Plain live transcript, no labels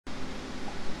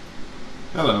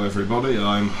Hello everybody,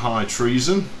 I'm High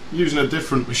Treason, using a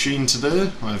different machine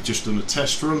today. I've just done a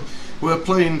test run. We're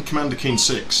playing Commander Keen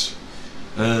 6.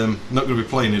 Not going to be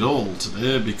playing it all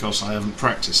today because I haven't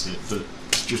practiced it, but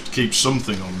just to keep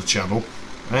something on the channel.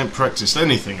 I haven't practiced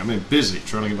anything, I've been busy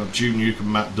trying to get my June Nuke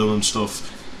and map done and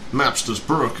stuff. Mapster's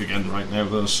broke again right now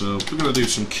though, so we're going to do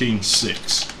some Keen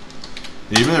 6.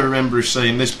 You may remember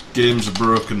saying this game's a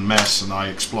broken mess and I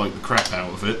exploit the crap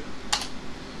out of it.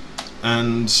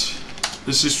 And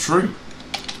this is true.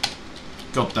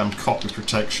 Goddamn copy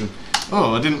protection.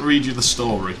 Oh, I didn't read you the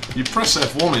story. You press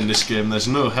F1 in this game, there's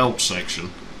no help section.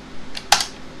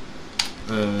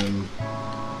 Yeah,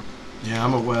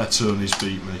 I'm aware Tony's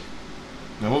beat me.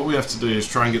 Now what we have to do is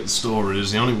try and get the story.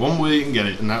 There's the only one way you can get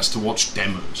it, and that's to watch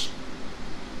demos.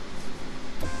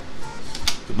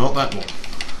 But not that one.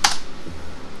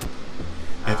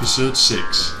 Episode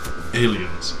 6.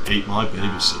 Aliens ate my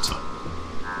babysitter.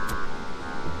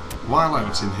 While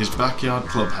out in his backyard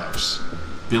clubhouse,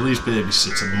 Billy's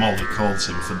babysitter Molly calls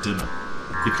him for dinner.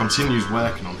 He continues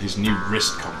working on his new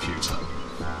wrist computer.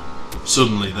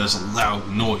 Suddenly there's a loud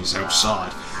noise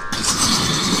outside.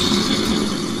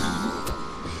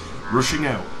 Rushing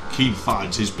out, Keen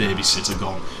finds his babysitter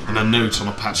gone and a note on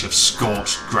a patch of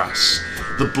scorched grass.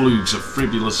 The blues of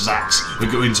Fribulous Zax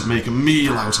are going to make a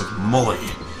meal out of Molly.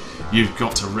 You've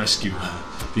got to rescue her,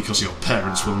 because your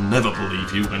parents will never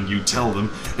believe you when you tell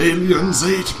them aliens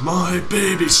ate my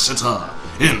babysitter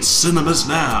in cinemas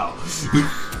now.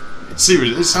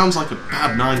 Seriously, it sounds like a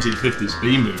bad 1950s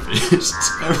B movie. It's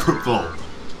terrible.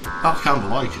 I kind of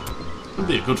like it. It'd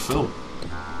be a good film.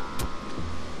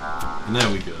 And there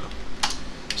we go.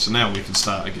 So now we can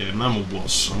start a game. I'm a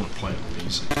wuss, so I'm going to play it on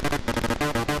easy.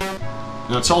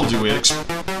 Now I told you well,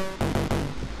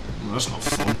 that's not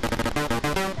fun.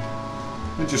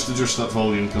 Let me just adjust that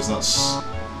volume because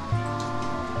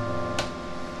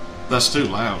that's too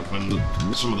loud when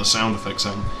some of the sound effects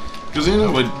happen. Because you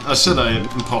know, I said I had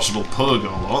Impossible Pug a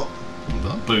lot,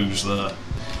 that booze there.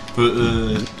 But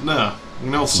no, you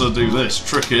can also do this.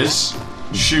 Trick is,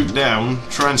 shoot down,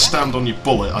 try and stand on your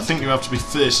bullet. I think you have to be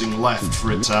facing left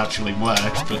for it to actually work,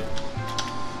 but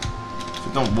if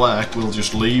it don't work, we'll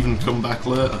just leave and come back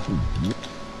later.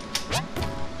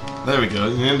 There we go,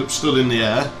 you end up stood in the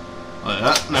air. Like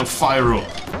that. Now fire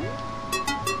up.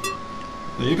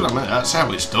 There you go, mate. That's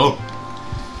how it's done.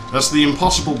 That's the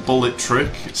impossible bullet trick.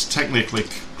 It's technically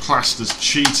classed as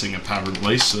cheating,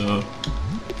 apparently, so...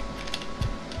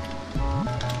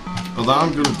 Although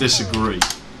I'm going to disagree.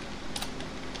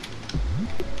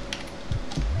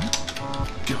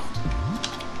 God.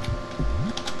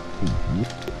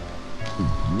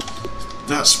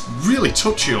 That's really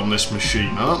touchy on this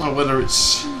machine. I don't know whether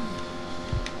it's...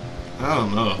 I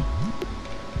don't know.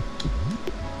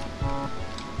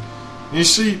 You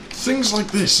see, things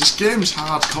like this game's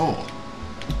hardcore.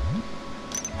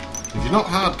 If you're not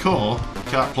hardcore, you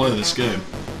can't play this game.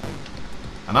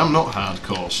 And I'm not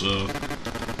hardcore, so...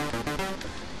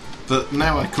 But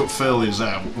now I cut failures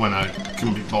out when I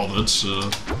can be bothered,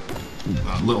 so...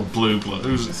 That little blue glow,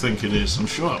 who does it think it is? I'm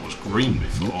sure it was green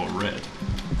before, or red.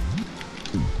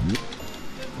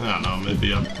 I don't know,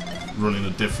 maybe I'm running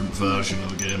a different version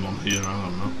of the game on here, I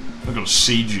don't know. I've got a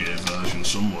CGA version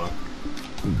somewhere.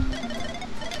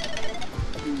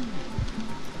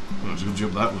 Well, it's a good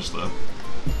job that was there.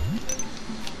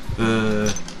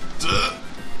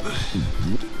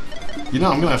 You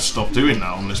know, I'm going to have to stop doing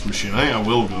that on this machine. I think I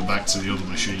will go back to the other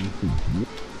machine.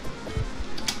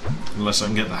 Unless I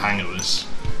can get the hang of this.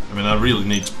 I mean, I really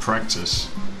need to practice.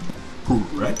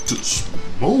 Practice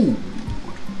mode.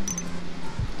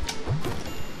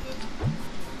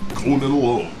 Going it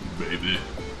along, baby.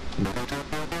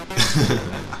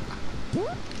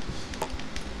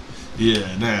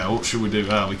 Yeah, now, what should we do?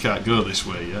 Ah, we can't go this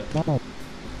way yet.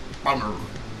 Bummer.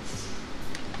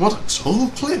 What a tall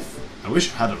cliff! I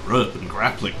wish I had a rope and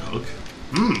grappling hook.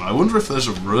 I wonder if there's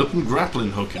a rope and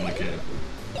grappling hook in the game.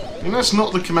 I mean, that's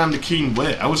not the Commander Keen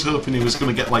way. I was hoping he was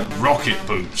going to get, like, rocket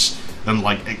boots and,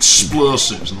 like,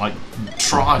 explosives and, like,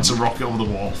 try to rocket over the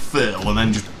wall, fail, and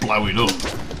then just blow it up.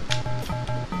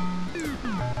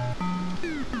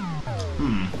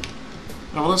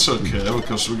 Oh, well, that's okay,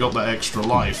 because we got that extra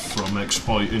life from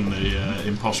exploiting the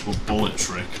impossible bullet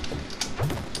trick.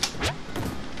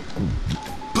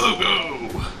 Bogo!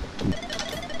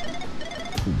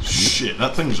 Shit,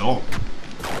 that thing's on.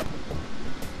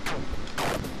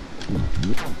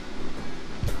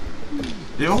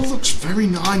 It all looks very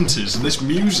 90s, and this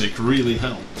music really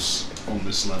helps on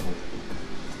this level.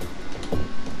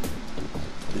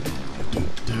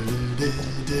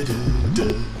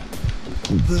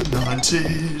 The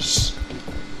 90s.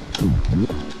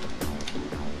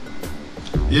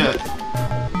 Yeah.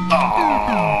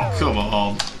 Oh, come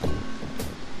on.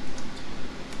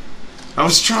 I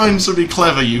was trying to be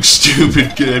clever, you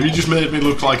stupid game. You just made me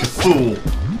look like a fool.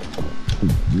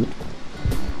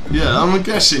 Yeah, I'm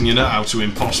guessing you know how to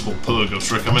impossible pogo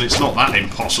trick. I mean, it's not that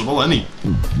impossible. Any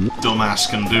dumbass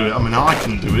can do it. I mean, I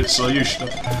can do it, so you should...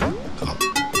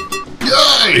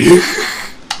 Yay!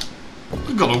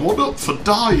 I got a 1-up for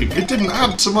dying. It didn't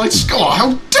add to my score.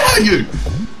 How dare you!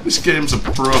 This game's a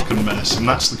broken mess, and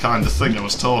that's the kind of thing I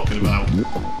was talking about.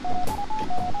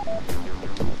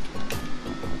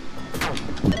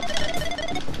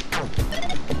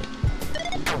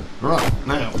 Right,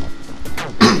 now...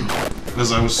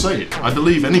 As I was saying, I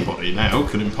believe anybody now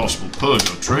can impossible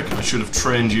pogo trick, and I should have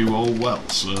trained you all well,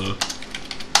 so...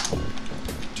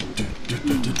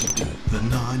 The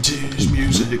 90s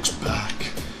music's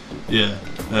back. Yeah,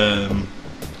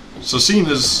 so seeing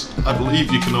as I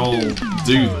believe you can all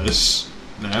do this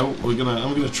now, I'm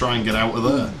gonna try and get out of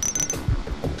there.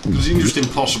 Because you can just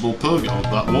impossible pogo up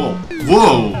that wall.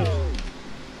 Whoa!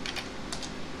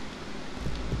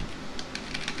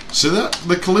 See that?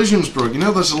 The collision's broke. You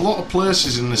know, there's a lot of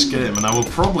places in this game, and I will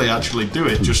probably actually do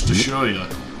it just to show you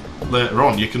later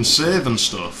on. You can save and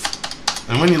stuff,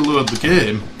 and when you load the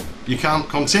game, you can't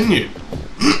continue.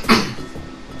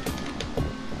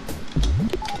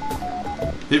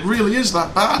 It really is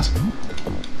that bad.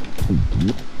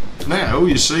 Now,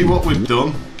 you see what we've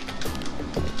done?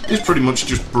 It's pretty much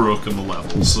just broken the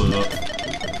level, so...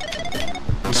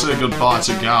 We'll say goodbye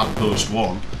to guard post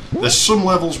 1. There's some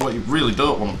levels where you really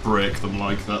don't want to break them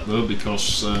like that though,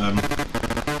 because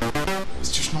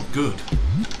it's just not good.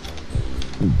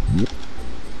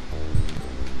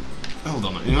 Hold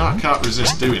on, you know I can't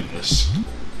resist doing this.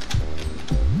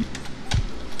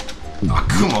 Ah,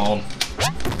 come on!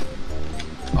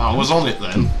 Oh, I was on it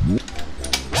then.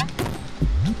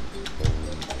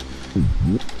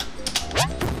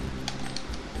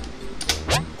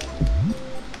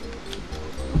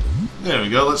 There we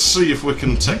go, let's see if we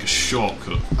can take a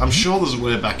shortcut. I'm sure there's a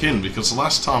way back in, because the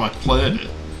last time I played it,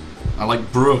 I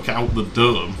like broke out the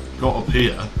dome, got up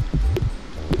here,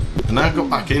 and now I got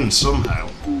back in somehow.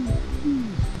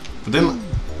 But then,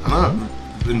 I know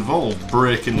it involved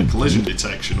breaking the collision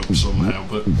detection up somehow,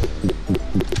 but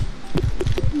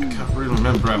I can't really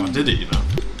remember how I did it, you know.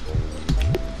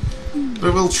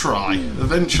 But we'll try.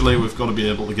 Eventually we've got to be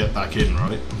able to get back in,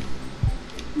 right?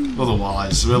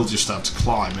 Otherwise, we'll just have to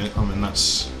climb it. I mean,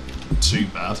 that's too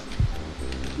bad.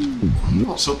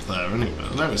 What's up there anyway?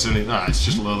 No, it's only that. It's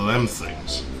just a load of them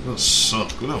things. Those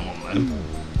suck. We don't want them.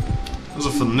 Those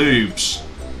are for noobs.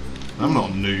 I'm not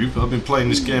a noob. I've been playing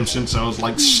this game since I was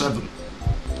like 7.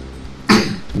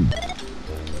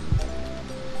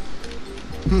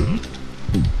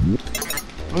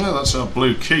 Well, that's our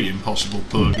blue key, impossible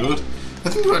pogo. I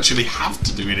think you actually have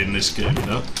to do it in this game, you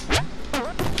know.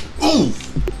 Ooh!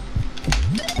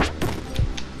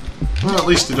 Well, at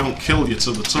least they don't kill you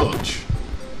to the touch.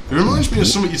 It reminds me of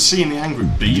something you'd see in the Angry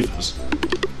Beavers.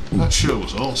 That show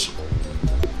was awesome.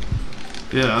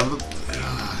 Yeah,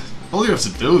 all you have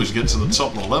to do is get to the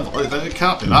top of the level. It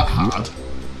can't be that hard.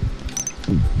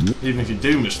 Even if you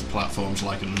do miss the platforms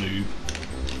like a noob.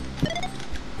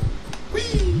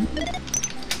 Whee!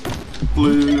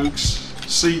 Blooks.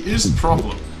 See, here's the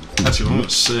problem. Actually, I'm going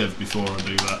to save before I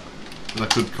do that. I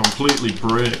could completely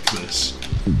break this.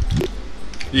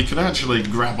 You can actually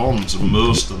grab on to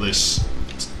most of this,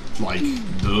 like,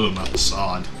 dome at the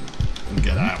side and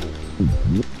get out.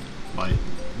 Like,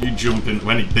 you jump into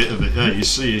any bit of it, yeah, you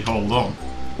see, hold on,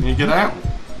 and you get out.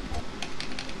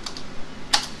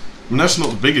 I mean, that's not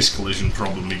the biggest collision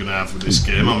problem you're going to have with this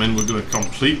game. I mean, we're going to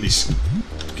completely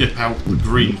skip out the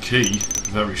green key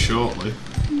very shortly.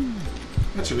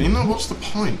 Actually, you know, what's the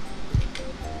point?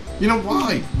 You know,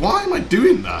 why? Why am I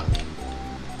doing that?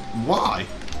 Why?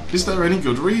 Is there any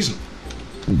good reason?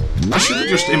 I should have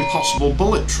just impossible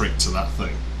bullet trick to that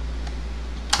thing.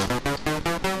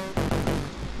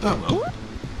 Oh well.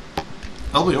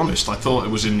 I'll be honest, I thought it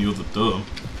was in the other dome.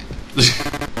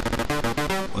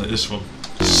 Like this one.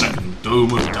 Second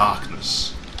Dome of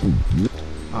Darkness.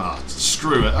 Ah,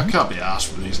 screw it. I can't be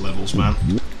arsed with these levels, man.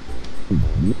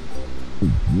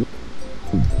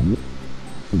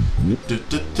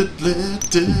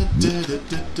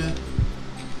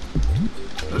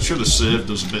 That should have saved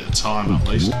us a bit of time at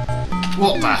least.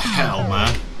 What the hell,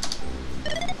 man?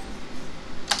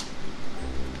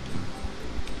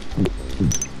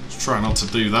 Let's try not to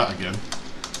do that again.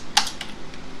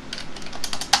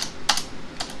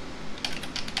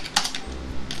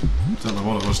 Don't know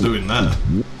what I was doing there.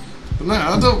 But no,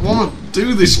 I don't want to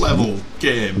do this level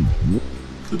game.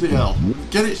 Bloody hell.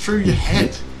 Get it through your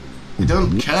head. They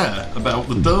don't care about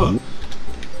the dome.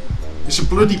 It's a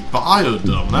bloody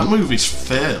biodome. That movie's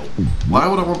failed. Why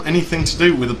would I want anything to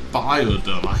do with a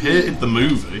biodome? I hated the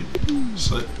movie.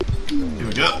 So, here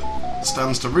we go.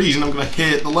 Stands to reason I'm going to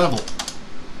hate the level.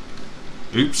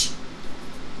 Oops.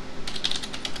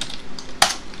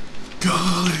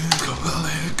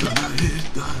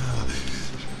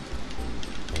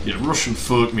 Yeah, Russian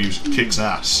folk music kicks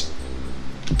ass.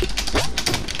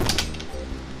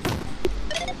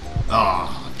 Ah,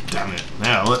 oh, damn it.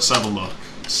 Now, let's have a look.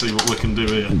 See what we can do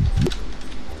here. I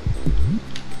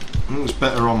think it's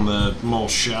better on the more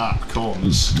sharp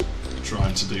corners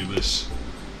trying to do this.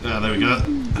 Yeah, there we go.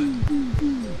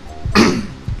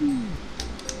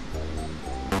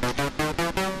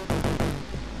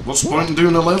 What's the point in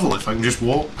doing a level if I can just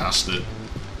walk past it?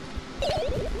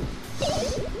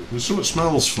 There's something that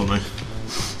smells funny.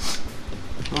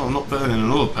 Oh, I'm not burning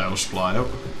another power supply out.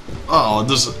 Oh,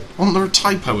 wasn't there a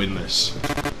typo in this?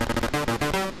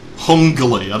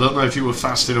 Hungrily. I don't know if you were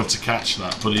fast enough to catch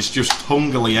that, but it's just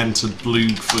hungrily entered Blue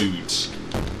Foods.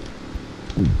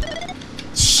 The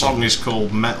song is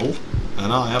called Metal,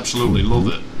 and I absolutely love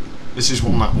it. This is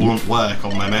one that won't work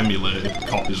on them emulated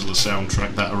copies of the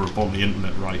soundtrack that are up on the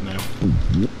internet right now.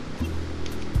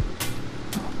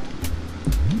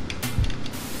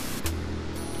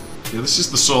 Yeah, this is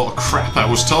the sort of crap I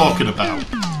was talking about.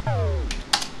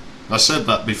 I said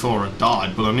that before I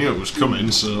died, but I knew it was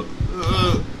coming, so...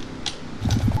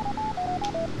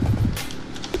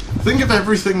 Think of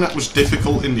everything that was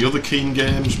difficult in the other Keen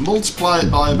games, multiply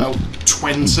it by about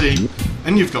 20,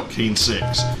 and you've got Keen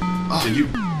 6. Oh, you...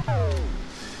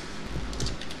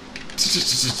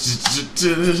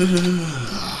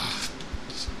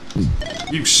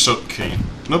 You suck, Keen.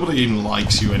 Nobody even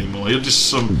likes you anymore. You're just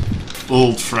some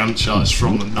old franchise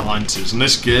from the 90s, and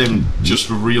this game just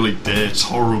really dates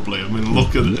horribly. I mean,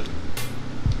 look at it.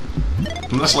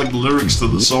 And that's like lyrics to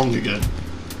the song again.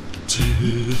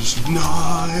 'Tis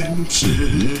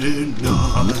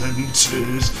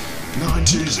 1990s,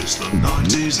 90s, it's the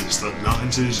 90s, it's the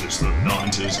 90s, it's the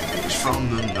 90s, it's from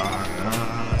the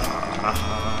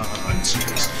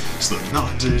 90s, it's the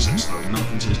 90s, it's the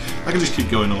 90s. I can just keep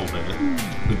going all day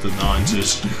with the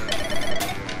 90s.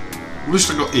 At least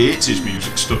I got 80s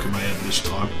music stuck in my head this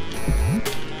time.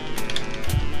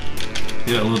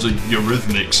 Yeah, loads of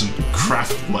Eurythmics and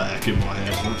Kraftwerk in my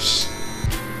head. That's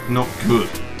not good.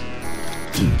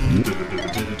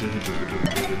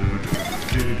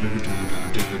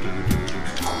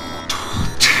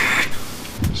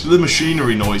 So the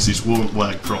machinery noises won't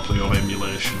work properly on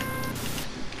emulation.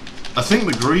 I think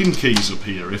the green key's up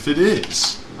here. If it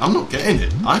is, I'm not getting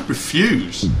it. I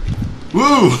refuse.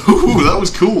 Whoa, that was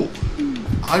cool.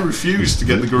 I refuse to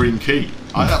get the green key.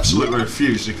 I absolutely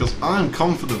refuse because I'm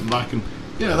confident that I can...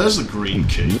 Yeah, there's the green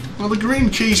key. Well, the green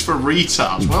key's for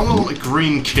retards. Well, I want a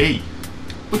green key.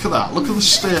 Look at that. Look at the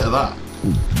state of that.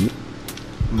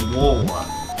 And the wall there.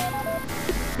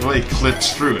 The way it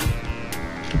clips through it. I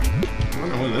don't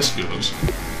know where this goes.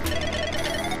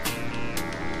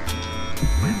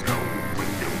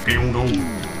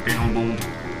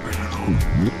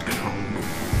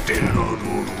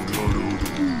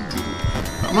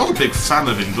 I'm not a big fan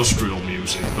of industrial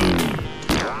music, but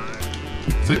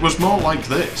if it was more like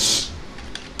this...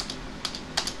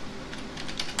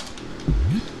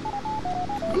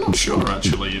 I'm not sure,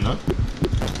 actually, you know.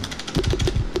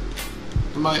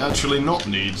 We might actually not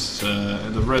need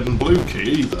the red and blue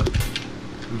key either.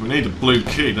 If we need a blue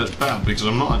key, that's bad, because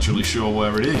I'm not actually sure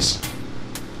where it is.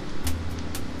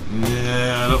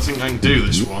 Yeah, I don't think I can do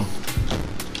this one.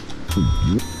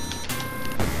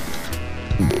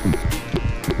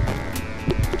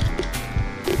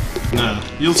 No,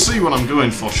 you'll see what I'm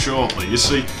going for shortly. You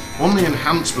see, one of the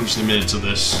enhancements they made to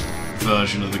this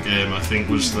version of the game, I think,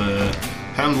 was the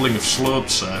handling of sloped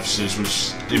surfaces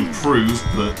was improved,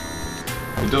 but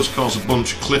it does cause a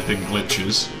bunch of clipping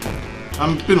glitches.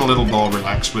 I've been a little more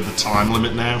relaxed with the time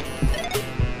limit now.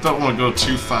 Don't want to go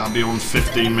too far beyond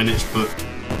 15 minutes, but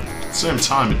at the same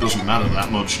time it doesn't matter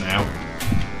that much now.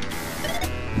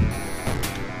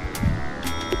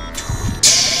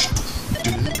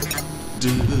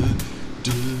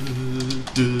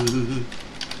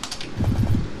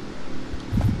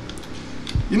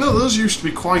 You know, those used to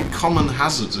be quite common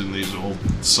hazards in these old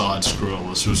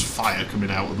side-scrollers. There was fire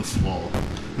coming out of the floor.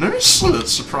 And there is something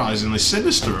surprisingly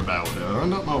sinister about it. I don't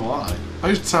know why. I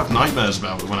used to have nightmares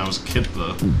about it when I was a kid,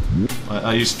 though.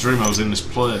 I used to dream I was in this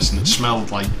place and it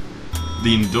smelled like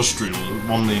the industrial,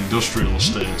 one of the industrial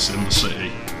estates in the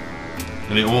city.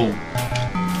 And it all...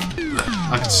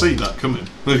 I could see that coming.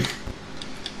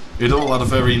 It all had a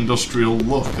very industrial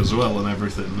look as well and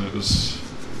everything. It was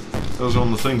Those are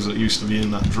one of the things that used to be in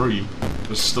that dream.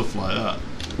 Was stuff like that.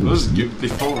 It was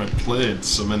before I played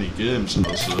so many games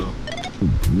or so.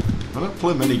 I don't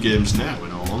play many games now,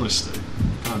 in all honesty.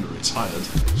 I'm kind of retired.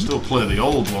 Still play the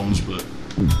old ones, but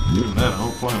even then I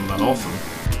don't play them that often.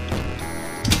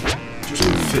 Just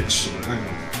gonna fix something. Hang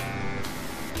on.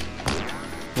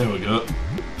 There we go.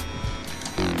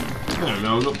 There we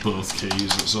go, we've got both keys,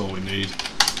 that's all we need.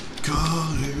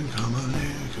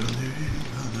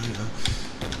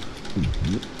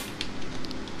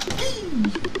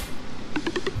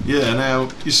 Yeah, now,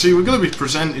 you see, we're going to be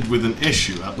presented with an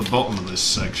issue at the bottom of this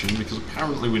section because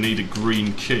apparently we need a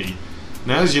green key.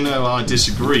 Now, as you know, I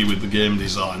disagree with the game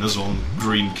designers on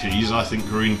green keys. I think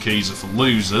green keys are for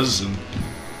losers and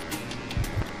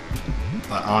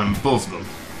that I'm above them.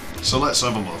 So let's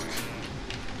have a look.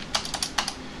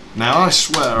 Now, I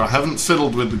swear I haven't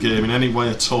fiddled with the game in any way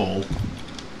at all.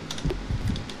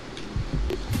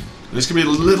 It's going to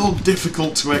be a little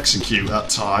difficult to execute at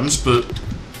times, but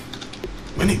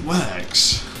when it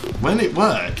works, you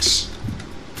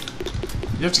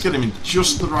have to get him in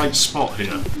just the right spot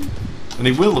here. And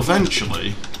he will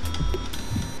eventually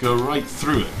go right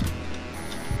through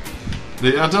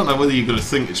it. I don't know whether you're going to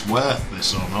think it's worth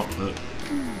this or not, but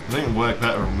I think it'll work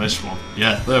better on this one.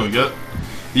 Yeah, there we go.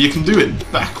 You can do it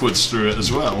backwards through it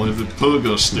as well. With the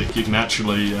pogo stick you can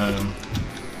actually...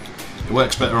 it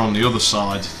works better on the other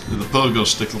side. The pogo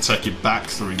stick will take you back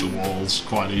through the walls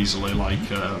quite easily, like,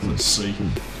 let's see.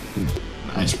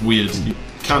 Nah, it's weird. You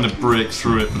kind of break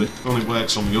through it, but it only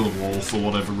works on the other wall for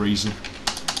whatever reason.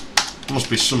 It must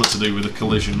be something to do with the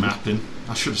collision mapping.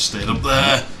 I should have stayed up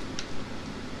there.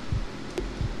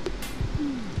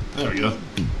 There we go.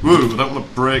 Woo, I don't want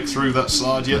to break through that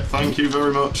side yet, thank you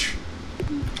very much.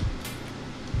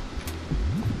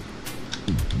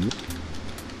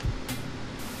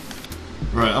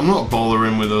 Right, I'm not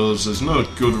bothering with those, there's no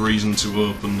good reason to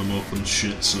open them up and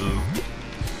shit, so...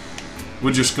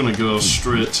 We're just gonna go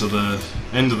straight to the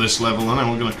end of this level and then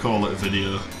we're gonna call it a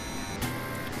video.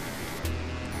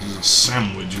 There's a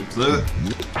sandwich up there.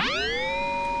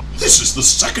 This is the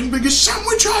second biggest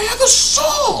sandwich I ever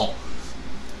saw!